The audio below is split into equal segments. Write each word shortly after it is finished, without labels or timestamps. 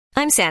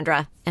I'm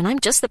Sandra, and I'm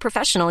just the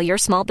professional your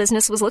small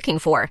business was looking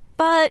for.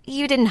 But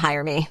you didn't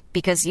hire me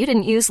because you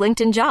didn't use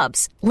LinkedIn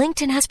Jobs.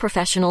 LinkedIn has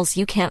professionals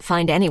you can't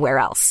find anywhere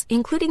else,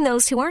 including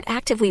those who aren't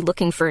actively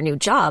looking for a new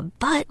job,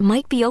 but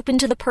might be open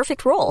to the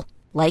perfect role,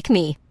 like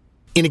me.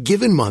 In a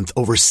given month,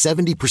 over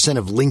 70%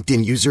 of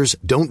LinkedIn users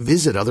don't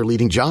visit other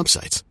leading job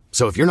sites.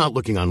 So if you're not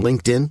looking on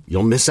LinkedIn,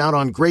 you'll miss out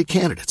on great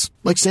candidates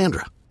like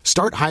Sandra.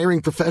 Start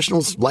hiring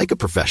professionals like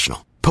a professional.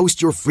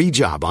 Post your free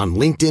job on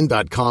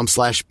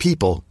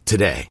linkedin.com/people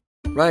today.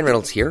 Ryan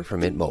Reynolds here from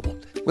Mint Mobile.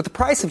 With the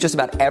price of just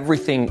about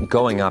everything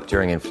going up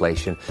during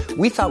inflation,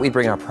 we thought we'd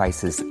bring our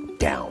prices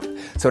down.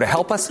 So to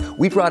help us,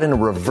 we brought in a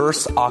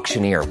reverse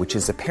auctioneer, which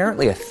is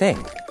apparently a thing.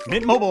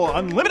 Mint Mobile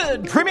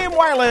Unlimited Premium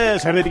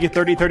Wireless. How to get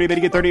 30, 30, how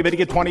to get 30, how to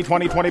get 20,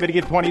 20, 20, how to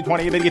get 20,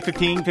 20, how to get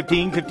 15,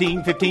 15,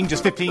 15, 15,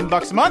 just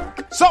 $15 a month?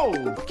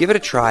 Sold! Give it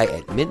a try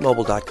at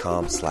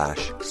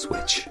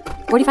mintmobile.com/switch.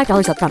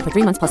 $45 up front for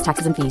 3 months plus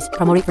taxes and fees.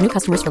 Promo rate for new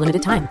customers for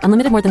limited time.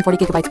 Unlimited more than 40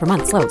 gigabytes per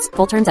month. Slows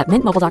full terms at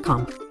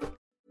mintmobile.com.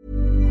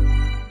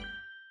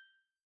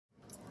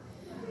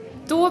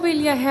 Då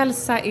vill jag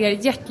hälsa er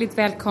hjärtligt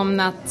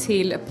välkomna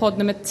till podd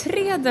nummer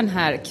 3 den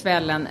här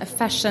kvällen,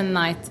 Fashion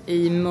Night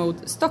i Mode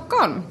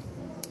Stockholm.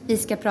 Vi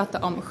ska prata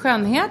om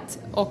skönhet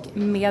och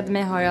med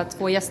mig har jag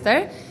 2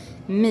 gäster.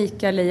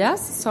 Mika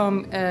Elias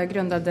som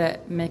grundade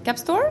Makeup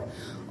Store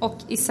och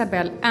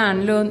Isabelle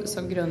Ernlund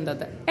som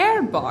grundade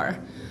Airbar.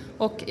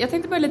 Och jag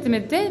tänkte börja lite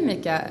med dig,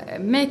 Mika.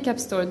 Makeup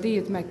Store, det är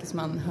ju ett märke som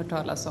man hört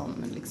talas om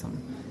liksom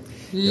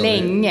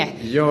länge.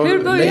 Ja,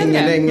 hur började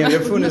det? Länge. Vi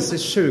har funnits i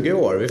 20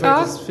 år. Vi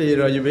faktiskt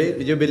firar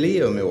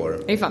jubileum i år.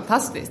 Det är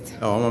fantastiskt.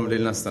 Ja, man blir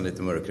nästan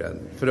lite mörkrädd.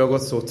 För det har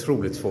gått så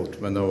otroligt fort,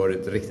 men det har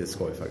varit riktigt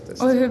skoj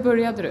faktiskt. Och hur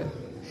började du?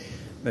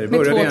 Med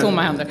 2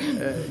 tomma händer.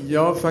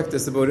 Ja,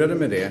 faktiskt. Det började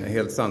med det,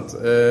 helt sant.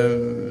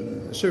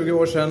 20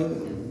 år sedan.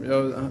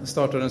 Jag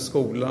startade en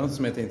skola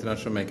som heter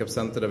International Makeup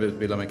Center där vi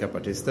utbildar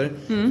makeupartister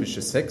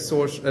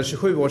för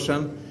 27 år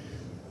sedan.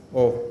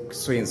 Och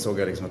så insåg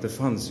jag liksom att det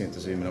fanns ju inte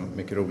så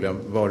mycket roliga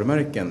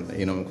varumärken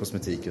inom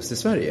kosmetik just i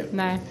Sverige.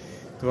 Nej.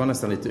 Det var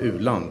nästan lite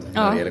u-land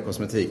när det gäller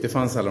kosmetik. Det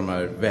fanns alla de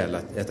här väl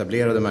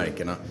etablerade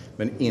märkena,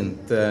 men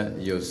inte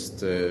just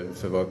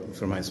för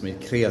de här som är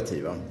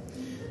kreativa.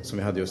 Som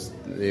vi hade just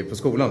på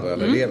skolan då,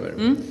 alla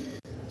elever.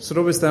 Så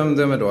då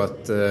bestämde jag mig då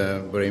att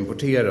börja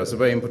importera. Så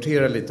började jag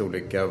importera lite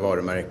olika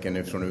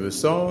varumärken från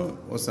USA.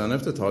 Och sen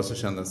efter ett tag så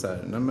kände jag så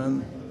här, nej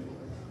men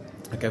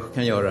jag kanske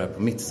kan göra det här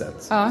på mitt sätt.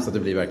 Så att det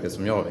blir verkligen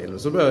som jag vill.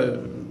 Och så började jag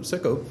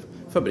söka upp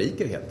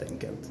fabriker helt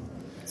enkelt.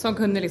 Som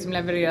kunde liksom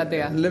leverera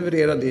det?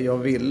 Leverera det jag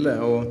ville.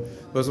 Och det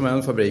var som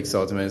en fabrik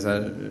sa till mig så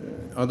här,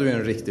 ja du är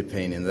en riktig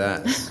pain in the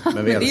ass.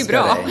 Men vi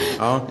älskar dig.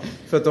 Ja,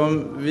 för att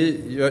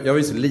jag var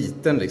ju så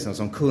liten liksom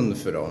som kund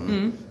för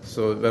dem.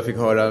 Så jag fick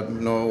höra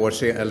några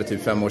år eller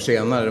typ 5 år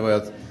senare var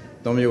att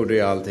de gjorde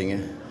ju allting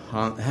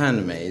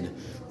handmade.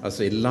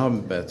 Alltså i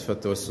labbet för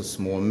att det var så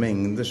små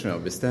mängder som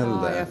jag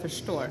beställde. Ja, jag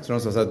förstår. Så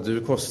de sa så att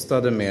du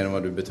kostade mer än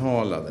vad du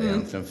betalade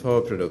egentligen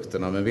för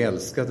produkterna, men vi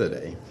älskade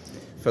dig.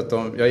 För att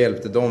jag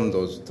hjälpte dem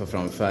då att ta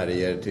fram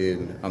färger till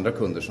andra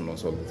kunder som de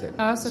sålde till.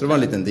 Ja, så det var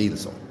en liten deal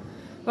så.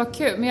 Vad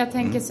kul, men jag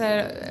tänker så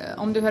här,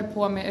 om du höll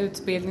på med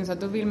utbildning så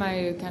att då vill man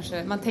ju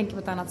kanske, man tänker på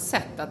ett annat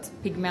sätt. Att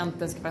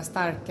pigmenten ska vara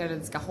starkare,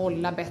 det ska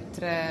hålla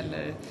bättre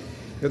eller...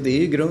 Ja, det är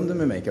ju grunden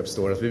med Makeup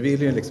Store. Att vi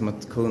vill ju liksom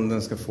att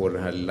kunden ska få det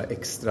här lilla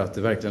extra. Att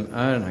det verkligen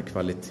är den här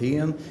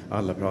kvaliteten.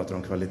 Alla pratar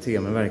om kvalitet,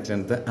 men det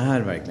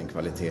är verkligen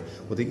kvalitet.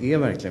 Och det är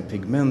verkligen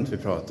pigment vi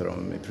pratar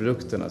om i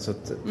produkterna. Så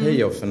att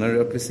payoffen, när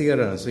du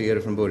applicerar den så är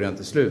det från början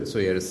till slut så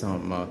är det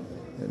samma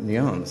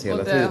nyans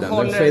hela tiden.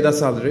 Den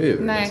fadas aldrig ur.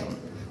 Nej. Liksom.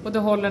 Och det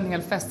håller en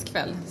hel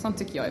festkväll. Sånt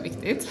tycker jag är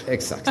viktigt.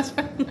 Exakt.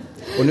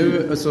 Och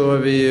nu så har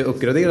vi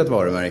uppgraderat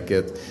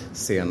varumärket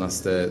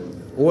senaste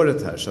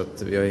året här. Så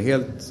att vi har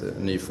helt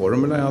ny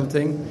formula i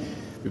allting.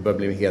 Vi börjar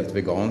bli helt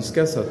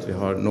veganska så att vi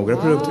har några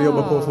produkter vi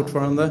jobbar på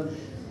fortfarande.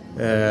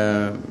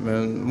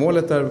 Men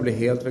målet är att bli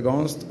helt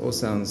veganskt och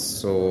sen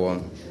så...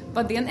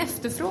 Var det en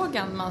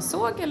efterfrågan man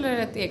såg eller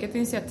ett eget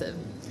initiativ?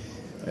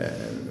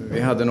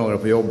 Vi hade några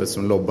på jobbet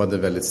som lobbade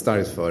väldigt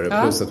starkt för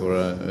det, plus att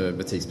våra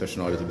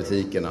butikspersonal i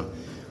butikerna.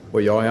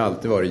 Och jag har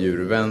alltid varit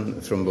djurvän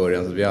från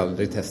början, så vi har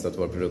aldrig testat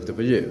våra produkter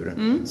på djur.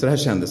 Så det här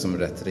kändes som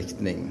rätt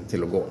riktning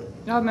till att gå.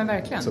 Ja, men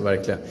verkligen. Så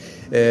verkligen.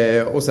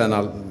 Och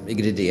sen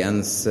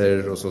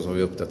ingredienser och så har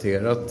vi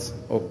uppdaterat.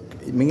 Och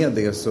med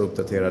det så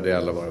uppdaterade jag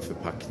alla våra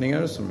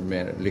förpackningar som är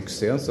mer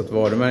lyxiga. Så att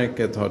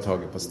varumärket har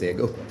tagit ett par steg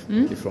upp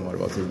ifrån vad det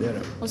var tidigare.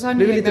 Och så har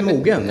ni lite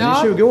mogen, ni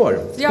är 20 år.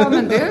 Ja,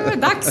 men det är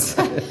dags.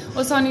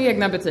 Och så har ni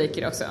egna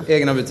butiker också.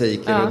 Egna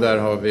butiker och där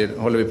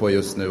håller vi på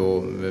just nu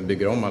och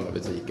bygger om alla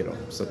butiker då,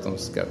 så att de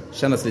ska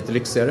kännas lite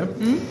lyxigare.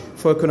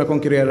 För att kunna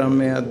konkurrera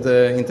med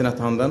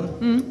internethandeln.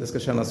 Det ska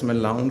kännas som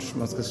en lounge.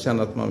 Man ska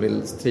känna att man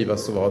vill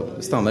trivas och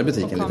stanna i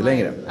butiken lite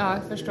längre. Ja,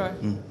 jag förstår.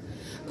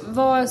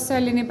 Vad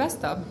säljer ni bäst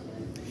av?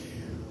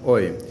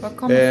 Oj. Vad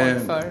kommer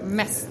folk för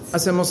mest?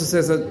 Alltså jag måste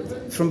säga så att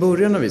från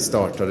början när vi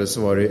startade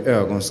så var det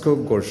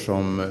ögonskuggor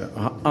som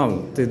har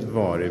alltid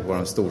varit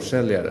våran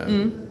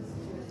storsäljare.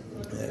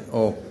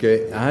 och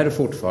är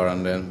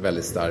fortfarande en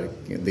väldigt stark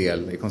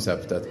del i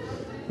konceptet.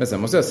 Men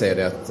sen måste jag säga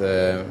det att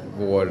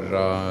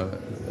våra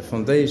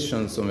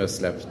foundations som vi har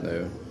släppt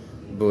nu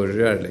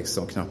börjar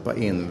liksom knappa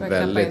in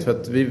väldigt. För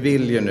att vi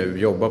vill ju nu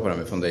jobba på det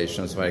med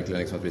foundations, verkligen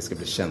liksom att vi ska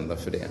bli kända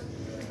för det.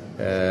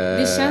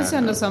 Det känns ju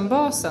ändå som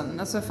basen.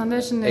 Alltså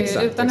foundation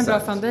är, utan en bra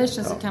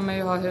foundation så kan man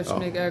ju ha hur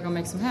snygga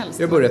ögonblick som helst.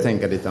 Jag börjar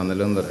tänka lite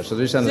annorlunda där. Så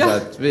vi kände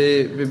att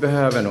vi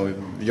behöver nog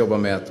jobba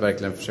med att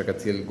verkligen försöka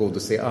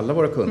tillgodose alla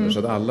våra kunder så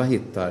att alla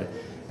hittar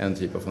en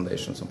typ av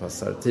foundation som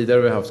passar. Tidigare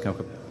har vi haft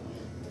kanske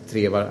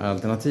 3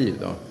 alternativ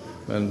då.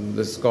 Men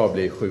det ska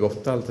bli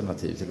 7-8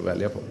 alternativ till att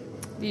välja på.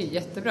 Det är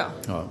jättebra.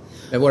 Ja.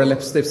 Men våra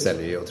läppstift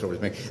säljer ju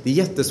otroligt mycket. Det är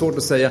jättesvårt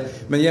att säga.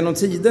 Men genom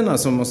tiderna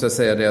så måste jag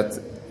säga det att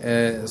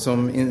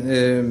som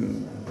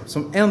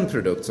en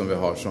produkt som vi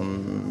har, för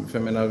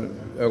jag menar,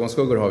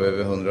 ögonskuggor har vi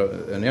över 100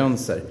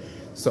 nyanser,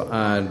 så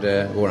är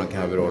det våran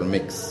Coverall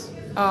Mix.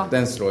 Ja.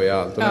 Den slår ju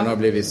allt och den har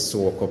blivit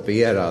så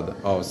kopierad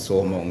av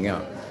så många.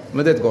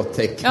 Men det är ett gott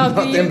tecken.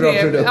 Ja, det är en bra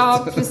produkt.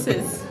 Ja,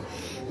 precis.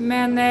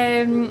 Men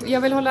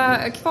jag vill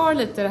hålla kvar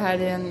lite det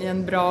här i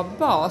en bra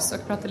bas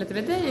och prata lite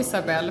med dig,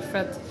 Isabelle, för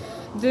att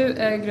du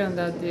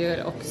grundade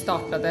ju och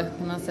startade,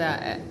 kan man säga,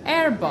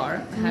 Airbar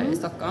här i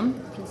Stockholm.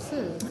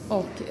 Precis.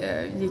 Och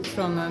gick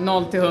från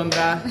 0 till 100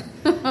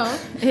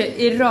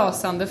 i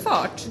rasande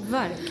fart.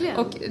 Verkligen.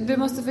 Och du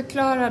måste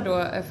förklara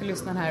då för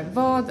lyssnarna här,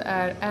 vad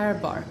är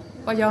Airbar?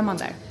 Vad gör man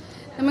där?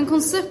 Ja, men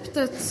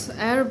konceptet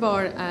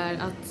Airbar är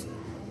att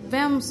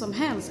vem som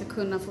helst ska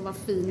kunna få vara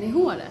fin i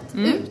håret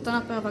utan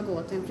att behöva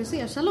gå till en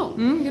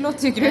frisersalong. Det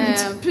låter ju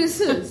grymt.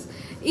 Precis.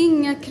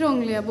 Inga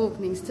krångliga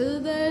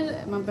bokningstider.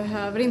 Man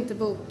behöver inte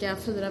boka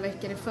 4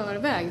 veckor i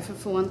förväg för att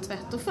få en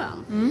tvätt och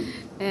fön.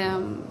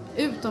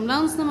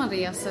 Utomlands när man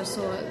reser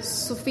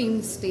så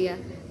finns det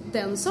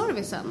den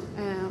servicen.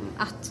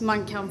 Att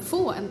man kan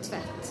få en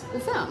tvätt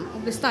och fön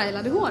och bli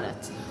stylad i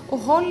håret. Och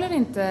håller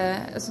inte,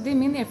 alltså det är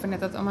min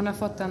erfarenhet att om man har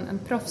fått en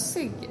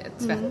proffsig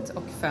tvätt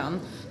och fön,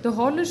 då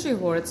håller sig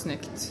håret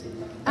snyggt.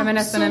 Men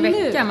nästan en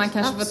vecka. Man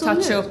kanske får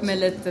toucha upp med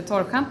lite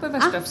torrschampo i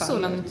värsta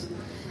fall. Men...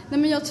 Nej,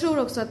 men jag tror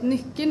också att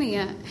nyckeln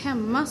är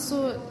hemma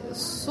så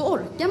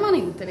orkar man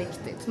inte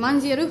riktigt. Man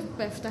ger upp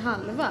efter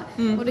halva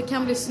och det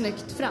kan bli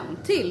snyggt fram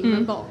till,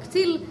 men bak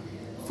till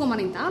får man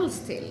inte alls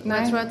till. Nej.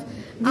 Jag tror att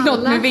det är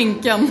något med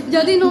vinkeln.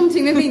 Ja, det är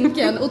någonting med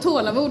vinkeln och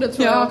tålamodet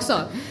tror jag också.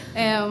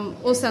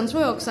 Och sen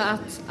tror jag också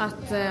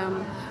att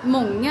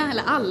många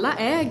eller alla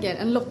äger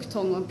en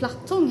locktång och en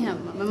plattång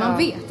hemma, men man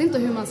vet inte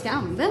hur man ska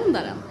använda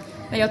den.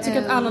 Jag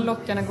tycker att alla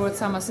lockarna går åt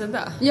samma sida.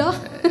 Ja,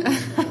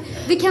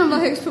 det kan vara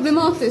högst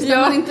problematiskt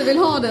när man inte vill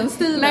ha den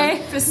stilen.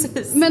 Nej,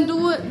 precis. Men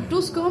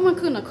då ska man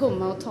kunna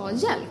komma och ta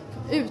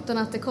hjälp utan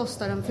att det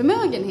kostar en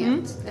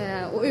förmögenhet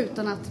och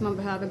utan att man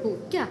behöver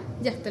boka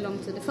jättelång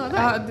tid i förväg.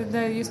 Ja, det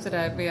är just det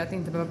där med att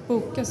inte behöva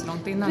boka så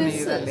långt innan.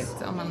 Precis. Är ju väldigt...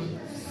 Om man...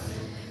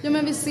 Ja,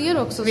 men vi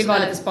ser också... Vill vara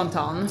lite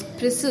spontan.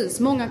 Precis,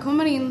 många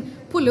kommer in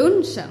på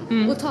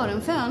lunchen och tar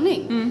en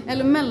föning.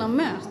 Eller mellan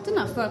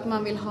mötena för att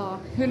man vill ha...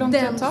 Hur lång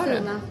tid tar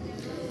det?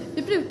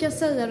 Vi brukar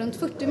säga runt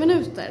 40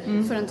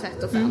 minuter för en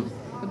tvätt och fön.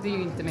 Och det är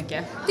ju inte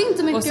mycket. Det är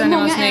inte mycket. Och sen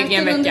många är man snygg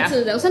en vecka.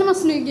 Tiden. Och sen är man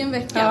snygg en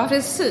vecka. Ja.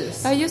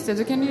 Precis. Ja, just det.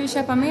 Då kan du ju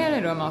köpa med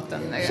dig då maten.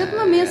 Köper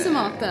man med sig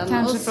maten.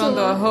 Kanske och från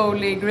då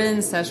Holy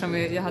Greens här som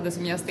jag hade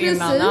som gäst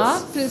innan.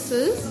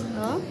 Precis.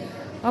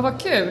 Ja,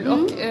 vad kul.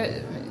 Och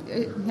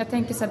jag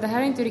tänker så att det här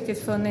har inte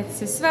riktigt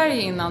funnits i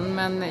Sverige innan,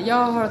 men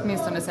jag har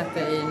åtminstone sett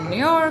det i New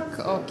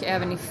York och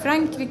även i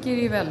Frankrike är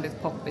det ju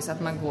väldigt poppis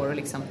att man går och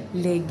liksom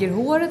lägger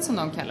håret som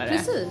de kallar det.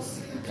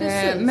 Precis.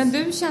 Men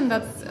du kände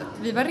att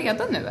vi var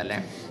redo nu,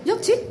 eller?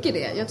 Jag tycker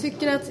det. Jag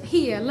tycker att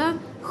hela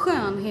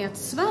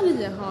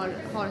skönhets-Sverige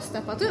har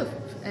steppat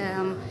upp.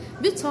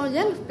 Vi tar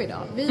hjälp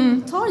idag.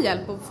 Vi tar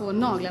hjälp att få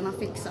naglarna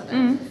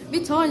fixade. Vi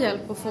tar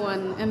hjälp att få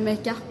en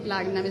make-up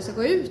lagd när vi ska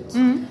gå ut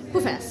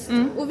på fest.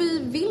 Och vi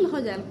vill ha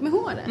hjälp med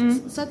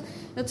håret. Så att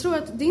jag tror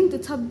att det är inte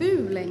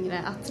tabu längre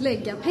att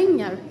lägga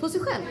pengar på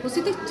sig själv, på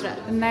sitt yttre.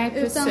 Nej,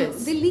 precis.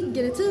 Utan det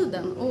ligger i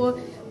tiden. Och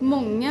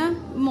många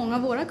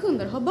av våra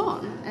kunder har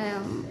barn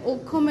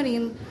och kommer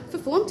in för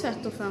att få en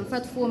tvätt och fön för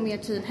att få mer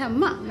tid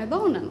hemma med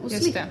barnen och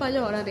slippa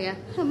göra det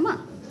hemma.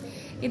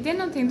 Är det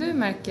någonting du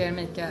märker,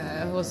 Mika,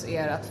 hos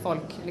er, att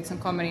folk liksom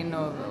kommer in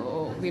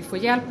och vill få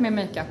hjälp med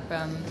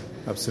make-upen?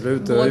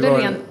 Absolut,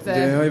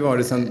 det har ju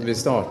varit sedan vi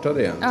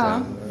startade egentligen.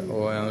 Ja.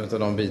 Och en av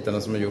de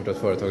bitarna som har gjort att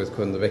företaget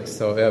kunde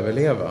växa och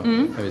överleva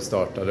när vi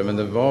startade. Men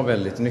det var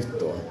väldigt nytt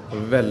då.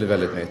 Väldigt,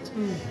 väldigt nytt.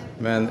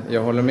 Men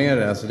jag håller med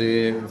dig. Alltså det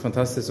är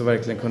fantastiskt att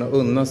verkligen kunna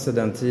unna sig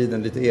den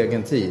tiden, lite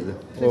egen tid.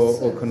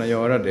 Och kunna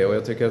göra det. Och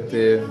jag tycker att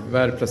det är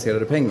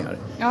välplacerade pengar.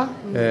 Ja.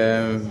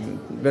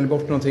 Välj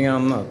bort någonting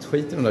annat.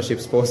 Skit i de där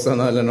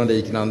chipspåsarna eller något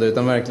liknande.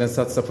 Utan verkligen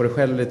satsa på det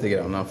själv lite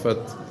grann. För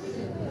att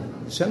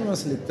känner man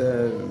sig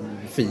lite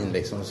fin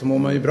liksom, så mår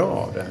man ju bra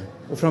av det.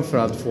 Och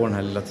framförallt få den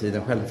här lilla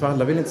tiden själv. För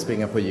alla vill inte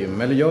springa på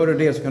gym. Eller gör du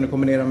det så kan du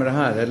kombinera med det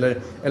här.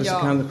 Eller så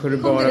kanske du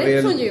bara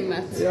vill... från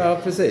gymmet. Ja,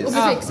 precis. Och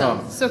bli fixad.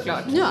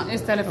 Såklart. Ja.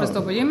 Istället för att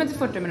stå på gymmet i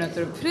 40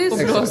 minuter och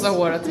blåsa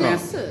håret med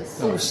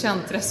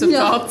okänt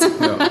resultat.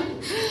 Ja.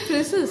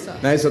 Precis så.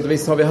 Nej, så att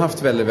visst har vi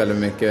haft väldigt, väldigt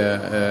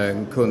mycket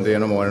kunder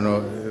genom åren.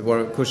 Och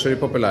våra kurser är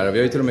populära. Vi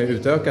har ju till och med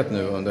utökat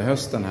nu under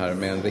hösten här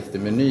med en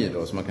riktig meny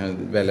då. Så man kan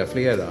välja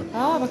flera.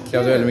 Ja, vad kul.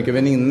 Jag har väldigt mycket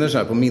vänner så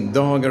här på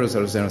middagar och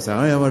så säger de så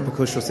här, jag har varit på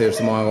kurs och ser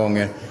så många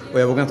gånger och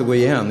jag vågar inte gå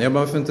igen. Jag bara,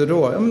 varför inte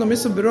då? Ja, men de är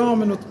så bra,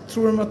 men då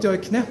tror de att jag är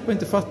knäpp och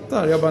inte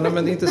fattar. Jag bara, nej,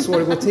 men det är inte så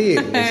det går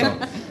till. Liksom.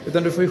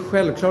 Utan du får ju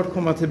självklart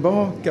komma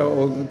tillbaka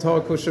och ta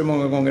kurser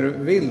många gånger du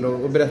vill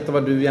och berätta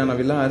vad du gärna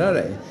vill lära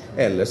dig.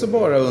 Eller så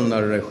bara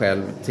unnar du dig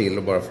själv till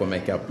och bara få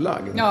makeup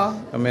lagd. Ja.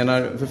 Jag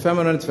menar, för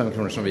 595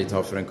 kronor som vi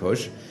tar för en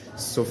kurs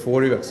så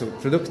får du ju också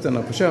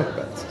produkterna på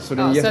köpet. Så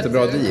det är en jättebra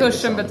deal. Kursen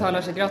liksom.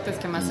 betalar sig gratis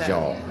kan man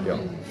säga. Ja.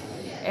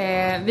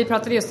 Vi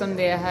pratade just om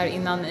det här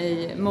innan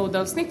i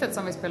modeavsnittet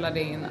som vi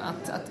spelade in.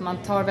 Att man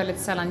tar väldigt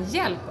sällan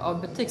hjälp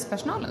av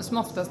butikspersonalen som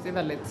oftast är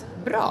väldigt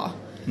bra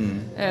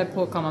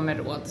på att komma med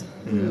råd.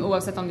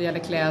 Oavsett om det gäller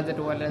kläder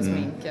då eller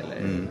smink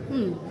eller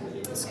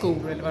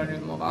skor eller vad det nu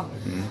må vara.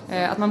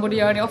 Att man borde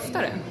göra det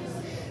oftare.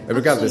 Jag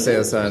brukar alltid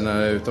säga så här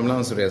när jag är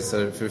utomlands och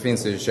reser, för det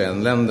finns ju 21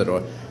 länder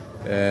då,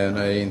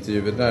 när jag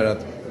intervjuar där,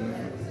 att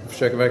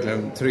försöka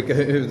verkligen trycka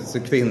ut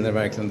kvinnor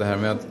verkligen det här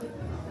med att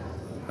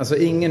alltså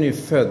ingen är ju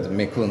född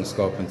med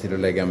kunskapen till att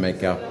lägga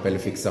makeup eller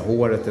fixa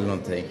håret eller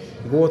någonting.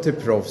 Gå till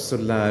proffs och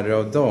lär dig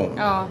av dem.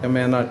 Ja. Jag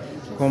menar,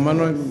 kommer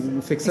man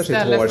och fixar sitt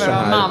hår så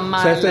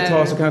här, så efter ett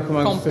tag så kanske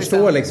man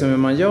förstår liksom hur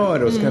man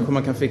gör och så kanske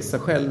man kan fixa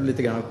själv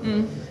lite grann.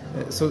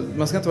 Så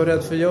man ska inte vara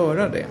rädd för att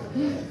göra det.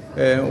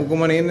 Och går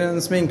man in i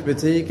en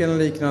sminkbutik eller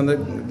liknande,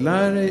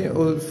 lär dig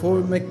och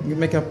få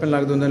makeupen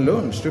lagd under en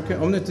lunch.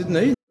 Om du inte är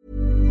nöjd.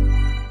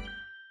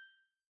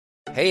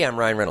 Hey, I'm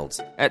Ryan Reynolds.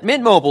 At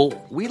Mint Mobile,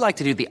 we like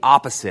to do the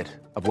opposite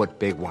of what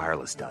Big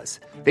Wireless does.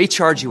 They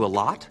charge you a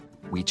lot,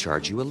 we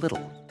charge you a little.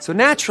 So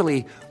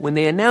naturally, when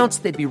they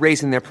announced they'd be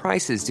raising their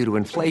prices due to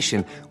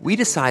inflation, we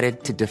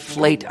decided to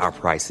deflate our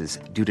prices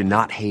due to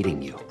not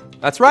hating you.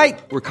 That's right.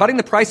 We're cutting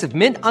the price of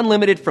Mint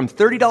Unlimited from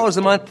 $30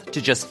 a month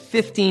to just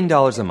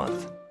 $15 a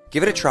month.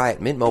 Give it a try at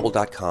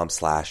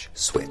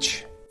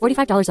mintmobile.com/switch.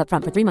 $45 up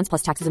front for 3 months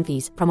plus taxes and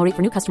fees. Promo rate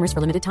for new customers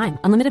for limited time.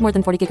 Unlimited more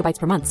than 40 gigabytes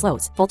per month.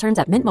 Slows full terms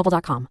at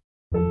mintmobile.com.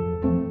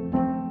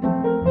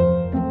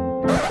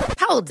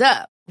 Hold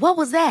up. What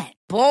was that?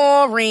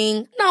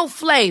 Boring. No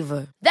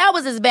flavor. That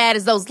was as bad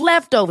as those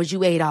leftovers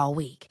you ate all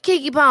week.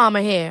 Keke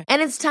Palmer here.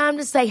 And it's time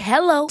to say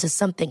hello to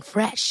something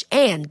fresh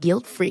and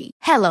guilt-free.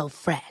 Hello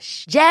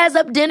Fresh. Jazz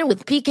up dinner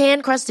with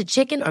pecan-crusted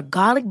chicken or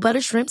garlic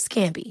butter shrimp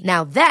scampi.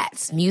 Now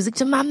that's music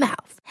to my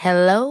mouth.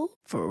 Hello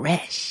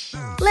Fresh.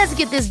 Let's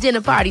get this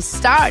dinner party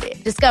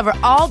started. Discover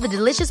all the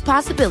delicious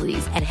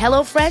possibilities at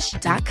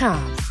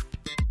hellofresh.com.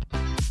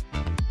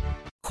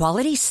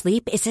 Quality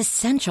sleep is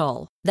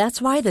essential.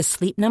 That's why the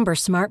Sleep Number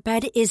Smart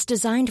Bed is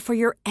designed for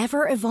your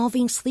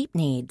ever-evolving sleep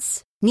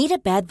needs. Need a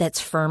bed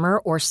that's firmer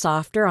or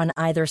softer on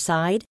either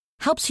side?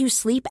 Helps you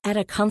sleep at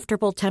a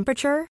comfortable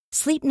temperature?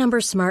 Sleep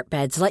Number Smart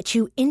Beds let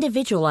you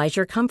individualize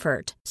your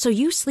comfort, so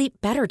you sleep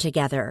better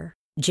together.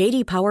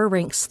 J.D. Power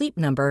ranks Sleep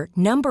Number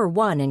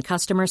 #1 in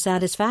customer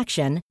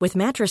satisfaction with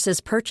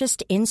mattresses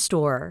purchased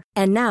in-store.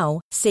 And now,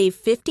 save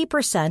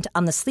 50%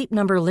 on the Sleep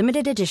Number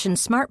Limited Edition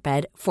Smart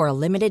Bed for a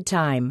limited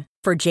time.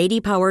 For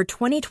J.D. Power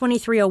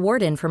 2023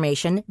 award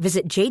information,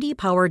 visit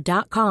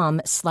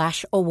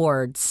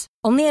jdpower.com/awards.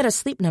 Only at a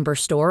Sleep Number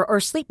store or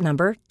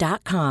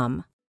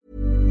sleepnumber.com.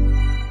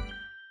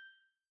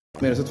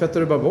 Men så tvättar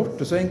du bara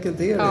bort och så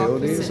enkelt är det.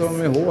 Och det är som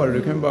med hår,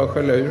 du kan bara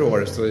skölja ur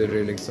håret så är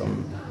det liksom...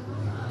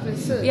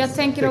 Precis. Jag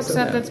tänker också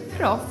att ett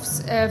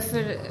proffs, för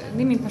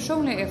det är min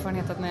personliga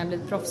erfarenhet att när jag blir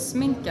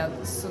proffssminkad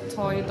så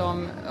tar ju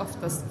de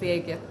ofta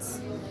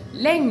steget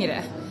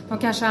längre. De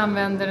kanske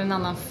använder en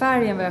annan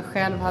färg än vad jag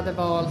själv hade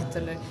valt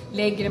eller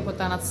lägger det på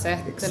ett annat sätt.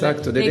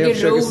 Exakt, och det är det jag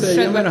försöker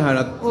säga med det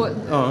här.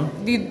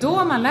 Det är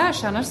då man lär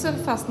sig, annars så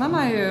fastnar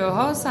man ju och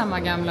har samma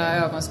gamla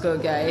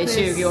ögonskugga i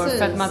 20 år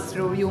för att man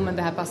tror, men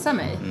det här passar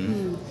mig.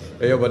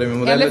 Jag jobbade med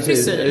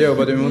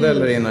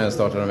modeller innan jag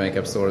startade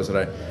Makeup Store och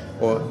sådär.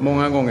 Och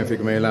många gånger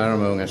fick man ju lära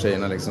de unga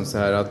tjejerna liksom så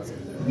här att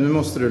nu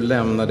måste du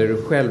lämna det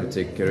du själv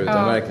tycker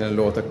utan verkligen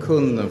låta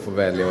kunden få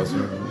välja vad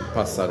som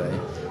passar dig.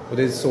 Och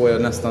det är så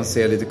jag nästan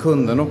ser lite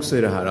kunden också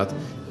i det här, att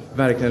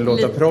verkligen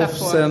låta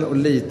proffsen och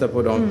lita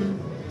på dem.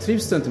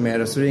 Trivs du inte med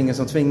det så är det ingen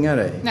som tvingar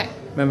dig. Nej.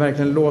 Men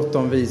verkligen låt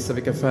dem visa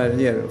vilka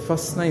färger,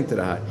 fastna inte i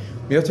det här.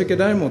 Men jag tycker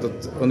däremot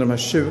att under de här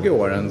 20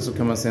 åren så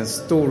kan man se en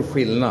stor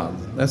skillnad.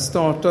 När jag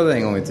startade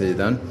en gång i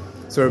tiden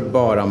så var det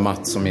bara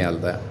matt som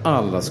gällde.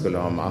 Alla skulle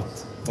ha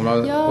matt.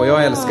 Och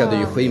jag älskade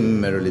ju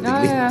skimmer och lite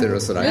glitter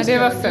och sådär. Ja, det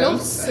var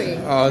flossy.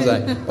 Ja,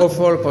 och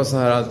folk var så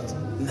här att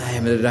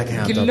nej, men det där kan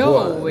jag inte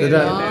ha på. Det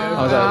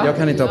där, jag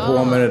kan inte ha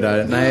på mig det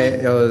där. Nej,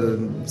 jag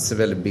ser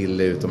väldigt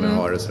billig ut om jag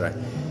har det sådär.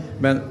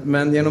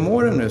 Men genom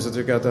åren nu så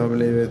tycker jag att det har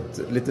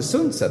blivit lite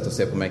sunt sätt att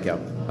se på makeup.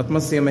 Att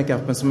man ser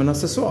makeupen som en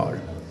accessoar.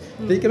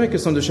 Lika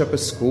mycket som du köper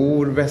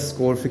skor,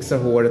 väskor, fixar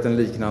håret eller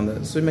liknande,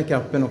 så är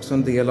makeupen också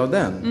en del av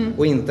den.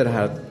 Och inte det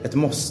här ett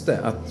måste,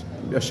 att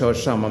jag kör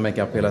samma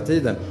makeup hela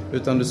tiden.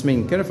 Utan du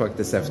sminkar dig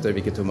faktiskt efter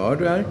vilket humör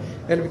du är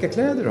eller vilka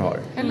kläder du har.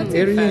 Eller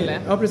tillfälle.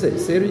 Ja,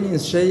 precis. Är du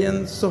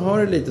jeanstjejen så har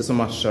du lite som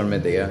matchar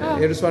med det.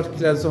 Ja. Är du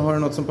svartklädd så har du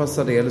något som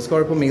passar det. Eller ska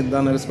du på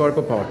middagen eller ska du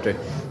på party.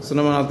 Så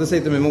när man alltid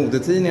sitter med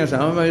modetidningar så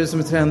här, vad är det som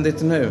är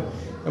trendigt nu?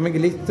 Ja, men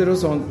glitter och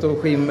sånt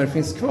och skimmer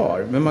finns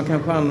kvar. Men man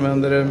kanske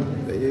använder det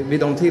vid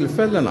de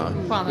tillfällena.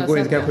 Det går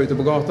inte kanske ute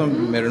på gatan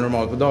med det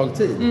normalt på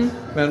dagtid.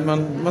 Men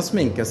man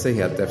sminkar sig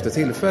helt efter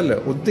tillfälle.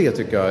 Och det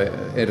tycker jag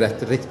är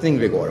rätt riktning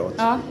vi går åt.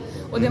 Ja,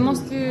 och det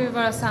måste ju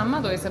vara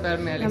samma då, Isabel,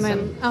 med liksom. Ja,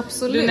 men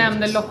absolut. Du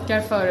nämnde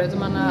lockar förut och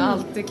man har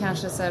alltid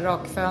kanske så här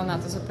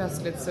rakfönat och så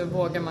plötsligt så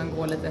vågar man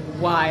gå lite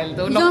wild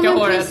och locka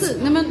håret. Precis.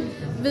 Nej, men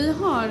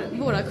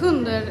våra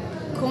kunder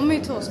kommer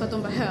ju till oss för att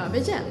de behöver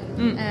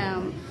hjälp.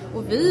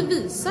 Och vi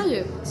visar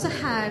ju, så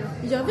här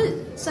gör vi.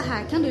 Så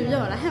här kan du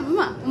göra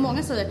hemma. Och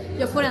många säger,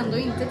 jag får ändå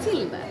inte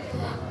till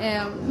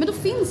det. Men då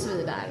finns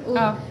vi där.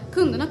 Och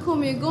kunderna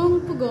kommer ju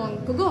gång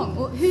på gång.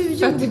 Och hur gjorde du?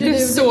 För att det blir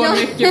så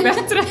mycket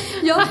bättre.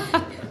 Ja,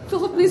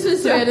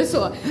 förhoppningsvis så är det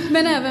så.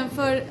 Men även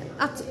för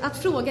att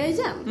fråga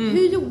igen.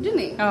 Hur gjorde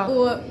ni?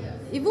 Och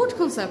i vårt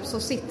koncept så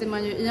sitter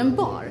man ju i en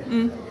bar.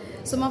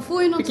 Så man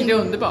får ju någonting.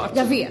 Vilket är underbart.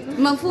 Jag vet.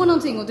 Man får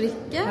någonting att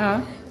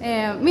dricka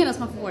medan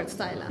man får håret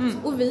stylat.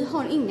 Och vi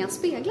har inga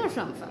speglar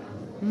framför.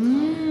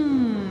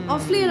 Av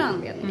flera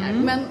anledningar.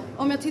 Men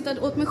om jag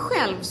tittar åt mig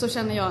själv så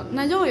känner jag,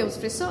 när jag är hos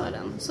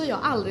frisören så är jag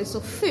aldrig så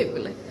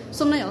ful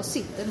som när jag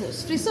sitter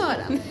hos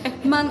frisören.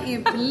 Man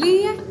är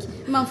blek,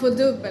 man får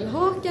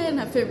dubbelhaka i den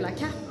här fula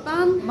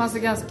kappan. Man ser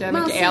ganska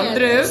mycket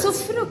äldre ut. Så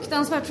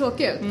fruktansvärt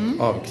tråkig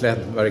ut. Avklädd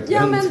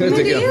verkligen. Ja, men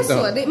det är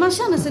så. Man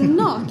känner sig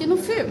naken och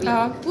ful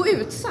och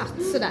utsatt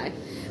sådär.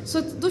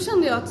 Så då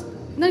kände jag att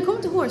när det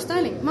kommer till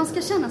hårstyling, man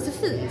ska känna sig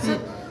fin. Så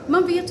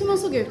man vet hur man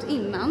såg ut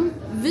innan.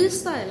 Vi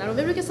stylar och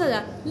vi brukar säga,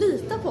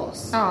 lita på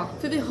oss.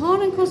 För vi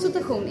har en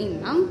konsultation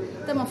innan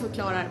där man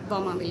förklarar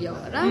vad man vill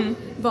göra,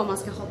 vad man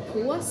ska ha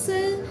på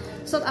sig,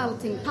 så att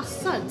allting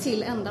passar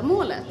till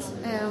ändamålet.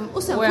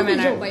 Och sen får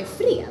vi jobba i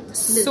fred.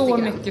 Så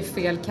mycket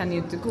fel kan ju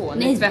inte gå.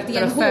 Ni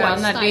tvättar och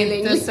fönar, det är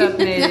inte så att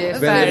ni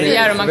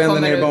färgar och man kommer ut.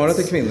 Vänder ni bara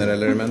till kvinnor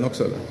eller är det män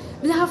också? Eller?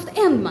 Vi har haft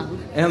en man.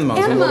 En man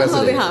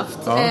har vi haft.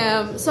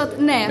 Så att,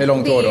 nej, med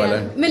långt hår då,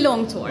 eller? Med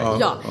långt hår,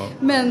 ja.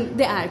 Men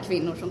det är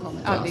kvinnor som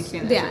kommer till oss.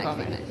 Det är kvinnor.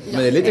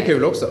 Men det är lite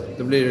kul också.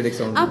 Då blir det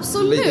liksom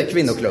lite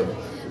kvinnoklubb.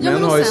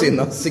 Män har ju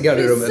sina cigarrer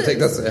i rummet,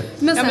 tänkte jag säga.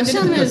 Men sen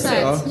känner jag så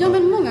här,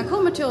 men många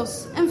kommer till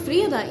oss en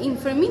fredag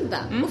inför en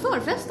middag och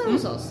förfestar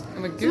hos oss.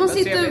 Så man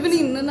sitter med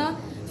väninnorna,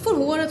 får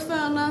håret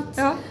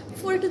fönat,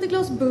 får ett litet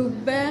glas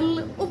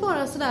bubbel och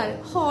bara sådär,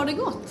 har det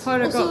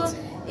gott. Och så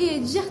är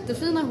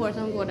jättefina håret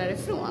när de går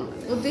därifrån.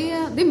 Och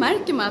det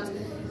märker man att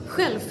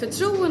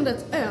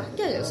självförtroendet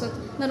ökar ju. Så att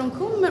när de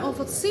kommer och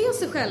fått se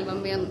sig själva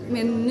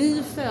med en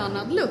ny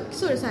fönad look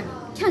så är det så här,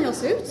 kan jag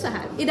se ut så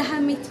här? Är det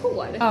här mitt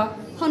hår?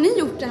 Har ni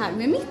gjort det här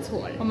med mitt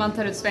hår? Och man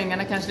tar ut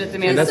svängarna kanske lite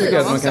mer. Jag tycker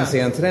att man kan se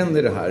en trend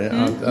i det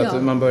här.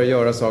 Att man börjar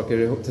göra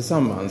saker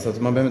tillsammans.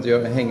 Att man behöver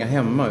inte hänga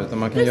hemma utan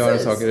man kan göra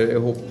saker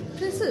ihop.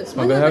 Precis.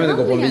 Man behöver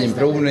inte gå på en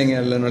vinprovning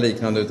eller något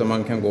liknande utan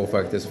man kan gå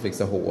faktiskt och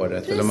fixa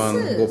håret. Eller man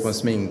går på en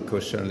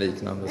sminkkurs eller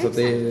liknande. Så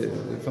det är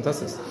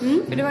fantastiskt.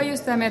 För det var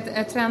just det här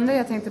med trender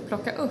jag tänkte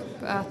plocka upp.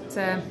 Att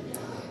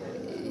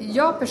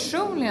jag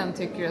personligen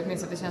tycker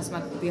att det känns som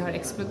att det har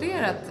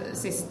exploderat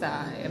sista,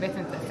 jag vet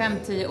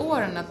inte, 5-10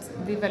 åren. Att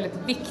det är väldigt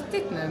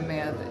viktigt nu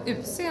med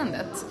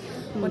utseendet.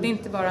 Och det är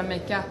inte bara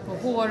makeup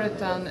och hår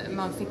utan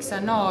man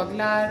fixar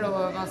naglar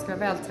och man ska vara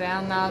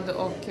vältränad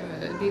och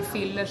det är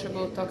fillers och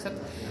botox.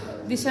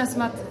 Det känns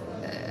som att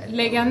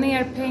lägga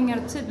ner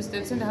pengar och tid på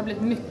utseende har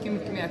blivit mycket,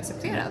 mycket mer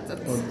accepterat.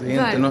 Och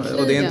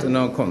det är inte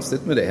något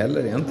konstigt med det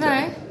heller egentligen.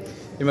 Nej.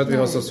 I och med att vi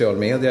har social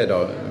media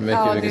idag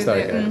mycket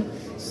starkare.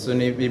 Så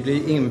vi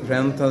blir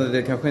inpräntade,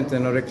 det kanske inte är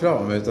någon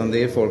reklam utan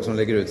det är folk som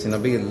lägger ut sina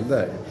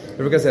bilder. Jag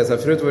brukar säga så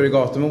här, förut var det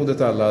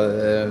gatumodet alla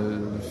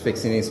fick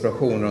sin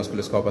inspiration när de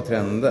skulle skapa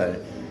trender.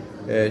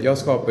 Jag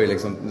skapar ju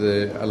liksom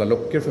alla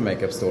locker för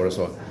Makeup Store och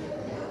så.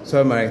 Så har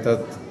jag märkt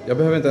att jag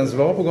behöver inte ens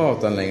vara på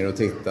gatan längre och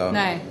titta.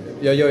 Nej.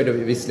 Jag gör det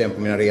visserligen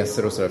på mina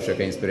resor och så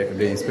försöker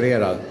bli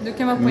inspirerad. Du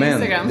kan vara på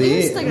Instagram.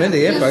 Men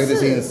det är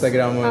faktiskt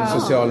Instagram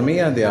och social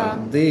media.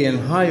 Det är en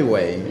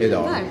highway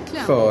idag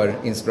för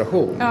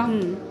inspiration.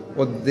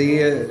 Och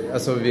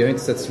vi har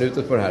inte sett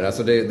slutet på det här.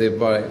 Alltså det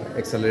bara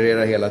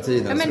accelererar hela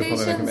tiden. Ja, men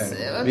så det kommer mycket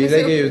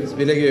mer.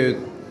 Vi lägger ut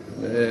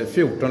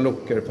 14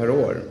 locker per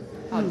år.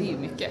 Ja, det är ju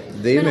mycket.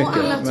 Det är men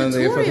mycket. Alla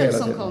tutorials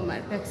som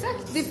kommer.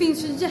 Exakt. Det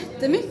finns ju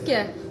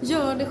jättemycket.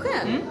 Gör det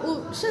själv.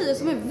 Och tjejer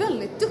som är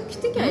väldigt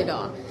duktiga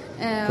idag.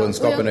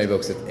 Kunskapen har ju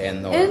vuxit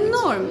enormt.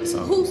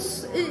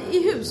 Enormt. I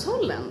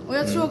hushållen. Och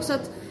jag tror också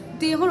att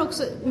det har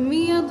också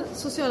med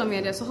sociala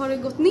medier så har det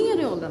gått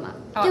ner i åldrarna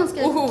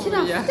ganska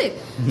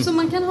kraftigt. Så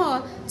man kan ha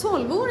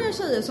 12-åriga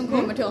tjejer som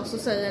kommer till oss och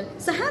säger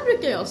så här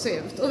brukar jag se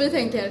ut. Och vi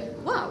tänker,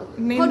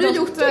 wow, har du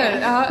gjort det?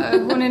 Ja,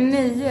 hon är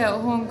 9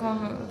 och hon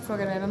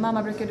frågade mig, men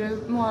mamma brukar du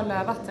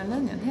måla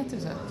vattenlinjen? Heter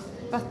det så?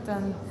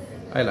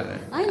 Eyeliner.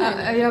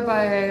 Jag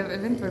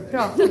vet inte vad du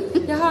pratar om.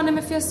 Jaha, nej,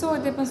 men för jag såg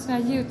det på en sån här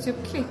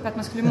YouTube-klipp att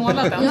man skulle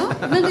måla den. Ja,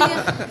 men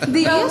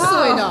det är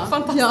så idag.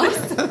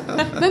 Fantastiskt. Ja.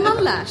 Men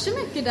man lär sig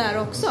mycket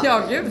där också.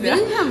 Ja, gud, ja.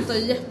 Vi hämtar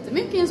ju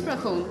jättemycket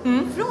inspiration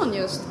från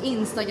just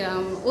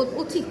Instagram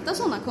och titta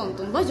sådana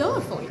konton. Vad gör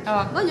folk?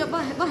 Ja.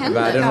 Vad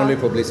händer? Världen håller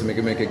på att bli så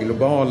mycket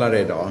globalare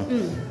idag.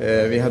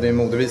 Vi hade en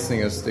modevisning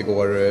just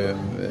igår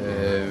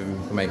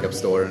på Makeup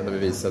Store där vi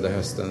visade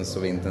höstens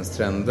och vinterns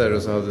trender,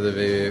 och så hade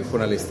vi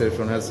journalister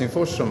från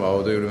Helsingfors som var,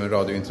 och då gjorde vi en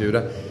radiointervju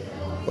där.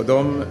 Och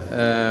de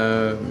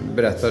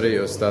berättade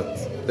just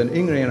att den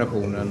yngre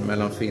generationen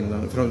mellan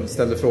Finland, för de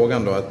ställde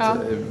frågan då att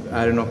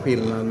är det någon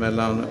skillnad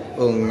mellan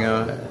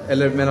unga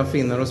eller mellan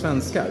finnar och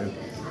svenskar?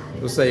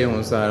 Då säger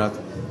hon så här att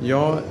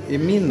ja, i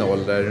min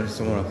ålder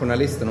som hon,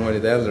 journalisten, hon var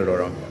lite äldre då,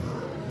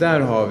 där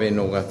har vi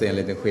nog att det är en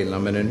liten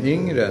skillnad, men den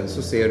yngre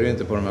så ser du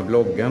inte på de här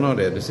bloggarna och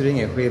det, du ser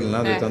ingen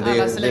skillnad. Nej, utan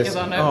alla ser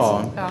likadana ut.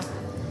 Ja.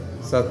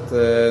 Så att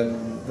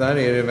där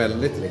är det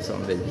väldigt liksom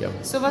lika.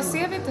 Så vad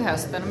ser vi till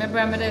hösten? Om jag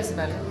börjar med dig,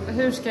 Isabel.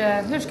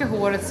 Hur ska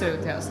håret se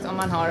ut i höst om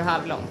man har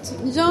halvlångt?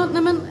 Ja,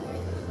 nej men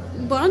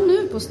bara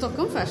nu på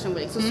Stockholm Fashion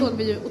Week så såg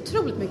vi ju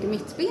otroligt mycket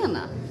mittbena.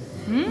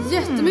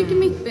 Jättemycket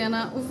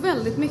mittbena och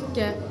väldigt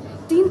mycket.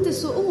 Det är inte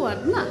så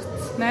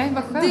ordnat. Nej,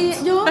 vad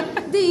skönt.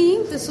 Det är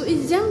inte så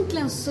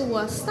egentligen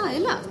så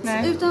stylat.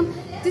 Nej. Utan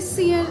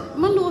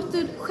man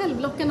låter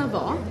självlockarna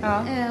vara.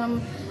 Ja.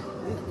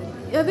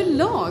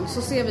 Överlag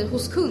så ser vi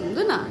hos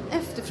kunderna,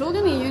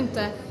 efterfrågan är ju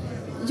inte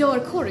gör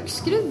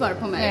korkskruvar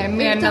på mig. Nej,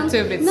 mer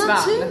naturligt svall.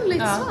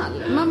 Naturligt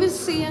svall.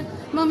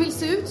 Man vill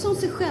se ut som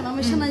sig själv, man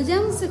vill känna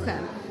igen sig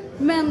själv.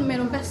 Men med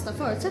de bästa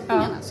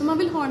förutsättningarna. Så man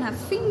vill ha den här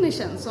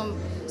finishen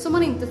som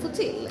man inte får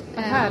till.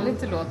 Vad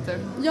härligt det låter.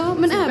 Ja,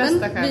 men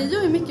även vi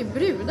gör ju mycket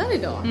brudar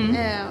idag.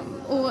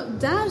 Och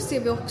där ser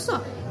vi också.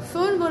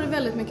 Förr var det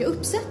väldigt mycket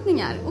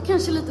uppsättningar och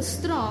kanske lite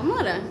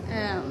stramare.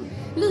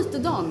 Lite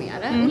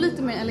damigare och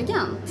lite mer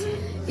elegant.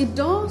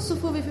 Idag så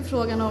får vi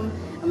förfrågan om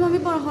man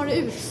vill bara ha det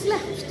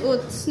utsläppt och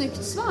ett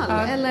snyggt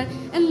svall. Eller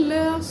en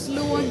lös,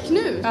 låg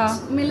knut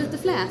med lite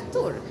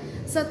flätor.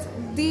 Så att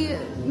det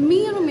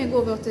mer och mer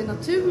går vi åt det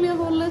naturliga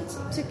hållet,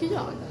 tycker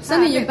jag.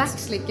 Sen är ju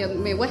backslicken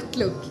med wet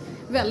look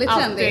väldigt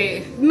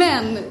trendig.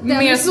 Men den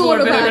är svår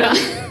att bära.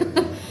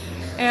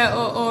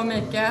 och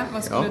Mika,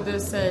 vad skulle du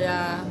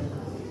säga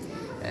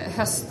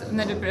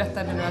när du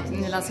berättade nu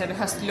att ni lanserade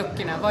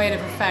höstlookerna? Vad är det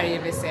för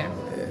färger vi ser?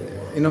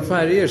 Inom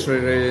färger så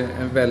är det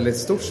en väldigt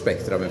stort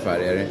spektra med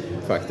färger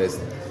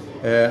faktiskt.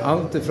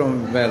 Allt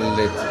ifrån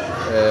väldigt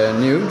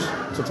nude,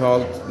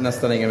 totalt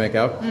nästan ingen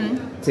makeup,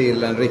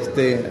 till en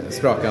riktig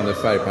sprakande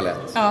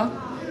färgpalett. Ja.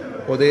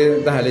 Och det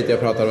är det här lite jag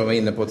pratade om och var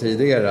inne på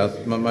tidigare,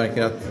 att man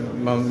märker att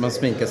man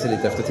sminkar sig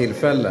lite efter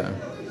tillfälle.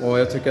 Och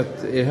jag tycker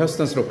att i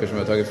höstens looker som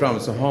jag har tagit fram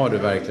så har du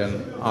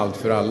verkligen allt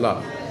för alla.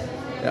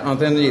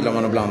 Antingen gillar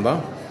man att blanda,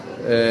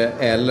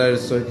 eller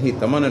så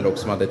hittar man en look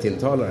som hade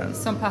tilltalaren.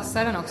 Som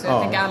passar den också.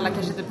 Jag tänker alla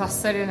kanske inte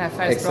passar i den här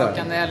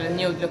färgsprakande eller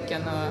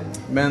nude-looken.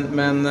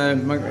 Men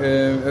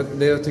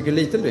det jag tycker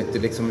lite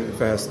nytt liksom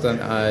för hösten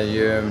är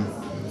ju,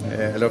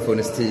 eller har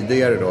funnits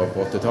tidigare då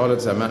på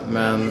 80-talet, så här,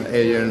 men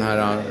är ju den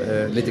här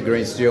lite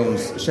Grace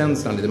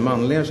Jones-känslan, lite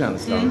manliga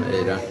känslan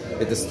i det.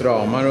 Lite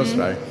stramare och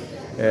sådär.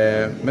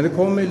 Men det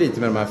kommer ju lite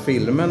med de här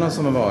filmerna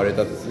som har varit,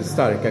 att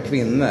starka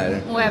kvinnor.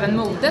 Och även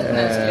modet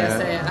nu skulle jag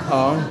säga.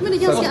 Ja. Men det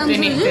är ganska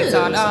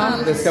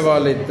androgynt. Det ska vara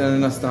lite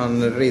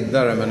nästan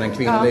riddare, men en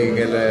kvinnlig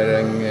eller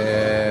en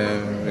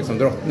liksom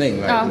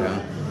drottning verkligen.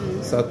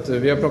 Så att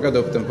vi har plockat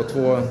upp den på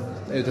två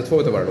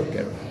av våra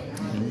lookar.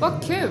 Vad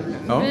kul!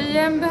 Ja.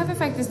 Vi behöver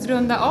faktiskt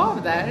runda av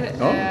där.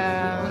 Ja.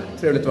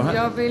 Trevligt att vara här.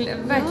 Jag vill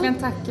verkligen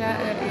tacka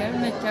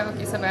er, Mika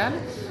och Isabel,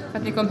 för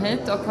att ni kom hit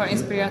och har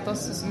inspirerat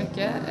oss så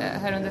mycket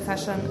här under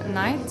Fashion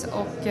Night.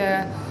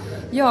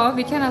 Och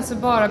vi kan alltså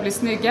bara bli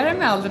snyggare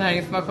med all den här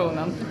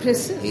informationen.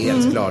 Precis.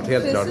 Helt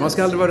klart. Man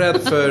ska aldrig vara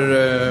rädd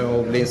för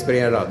att bli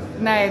inspirerad.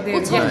 Nej, det är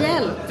ett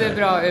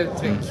jättebra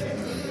uttryck.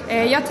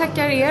 Jag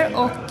tackar er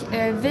och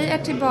vi är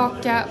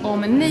tillbaka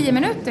om 9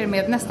 minuter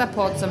med nästa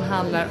podd som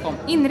handlar om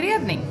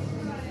inredning.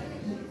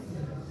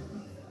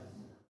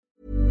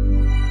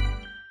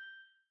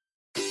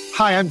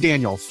 Hi, I'm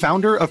Daniel,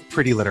 founder of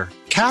Pretty Litter.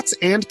 Cats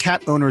and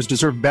cat owners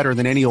deserve better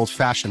than any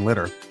old-fashioned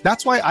litter.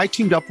 That's why I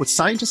teamed up with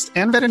scientists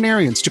and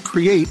veterinarians to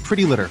create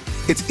Pretty Litter.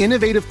 Its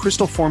innovative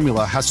crystal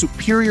formula has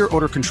superior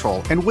odor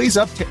control and weighs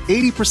up to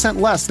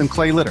 80% less than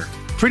clay litter.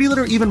 Pretty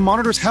Litter even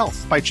monitors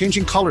health by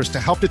changing colors to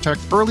help detect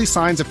early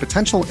signs of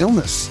potential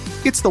illness.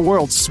 It's the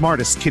world's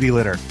smartest kitty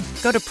litter.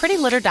 Go to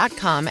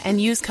prettylitter.com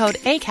and use code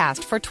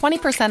ACAST for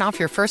 20% off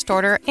your first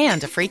order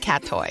and a free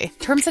cat toy.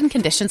 Terms and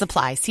conditions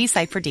apply. See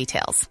site for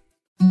details.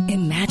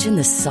 Imagine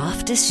the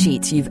softest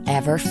sheets you've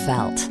ever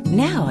felt.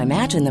 Now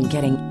imagine them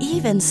getting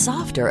even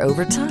softer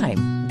over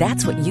time.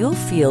 That's what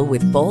you'll feel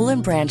with Boll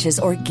 & Branch's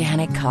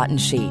organic cotton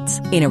sheets.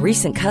 In a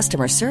recent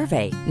customer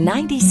survey,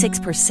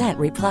 96%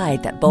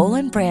 replied that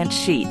Boll & Branch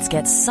sheets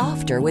get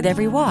softer with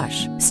every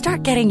wash.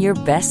 Start getting your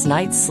best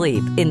night's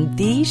sleep in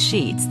these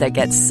sheets that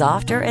get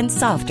softer and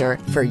softer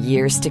for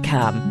years to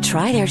come.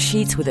 Try their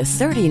sheets with a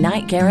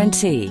 30-night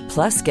guarantee.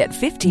 Plus, get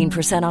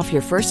 15% off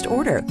your first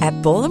order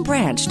at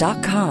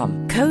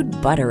BollandBranch.com. Code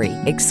BUTTERY.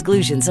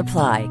 Exclusions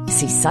apply.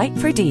 See site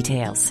for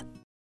details.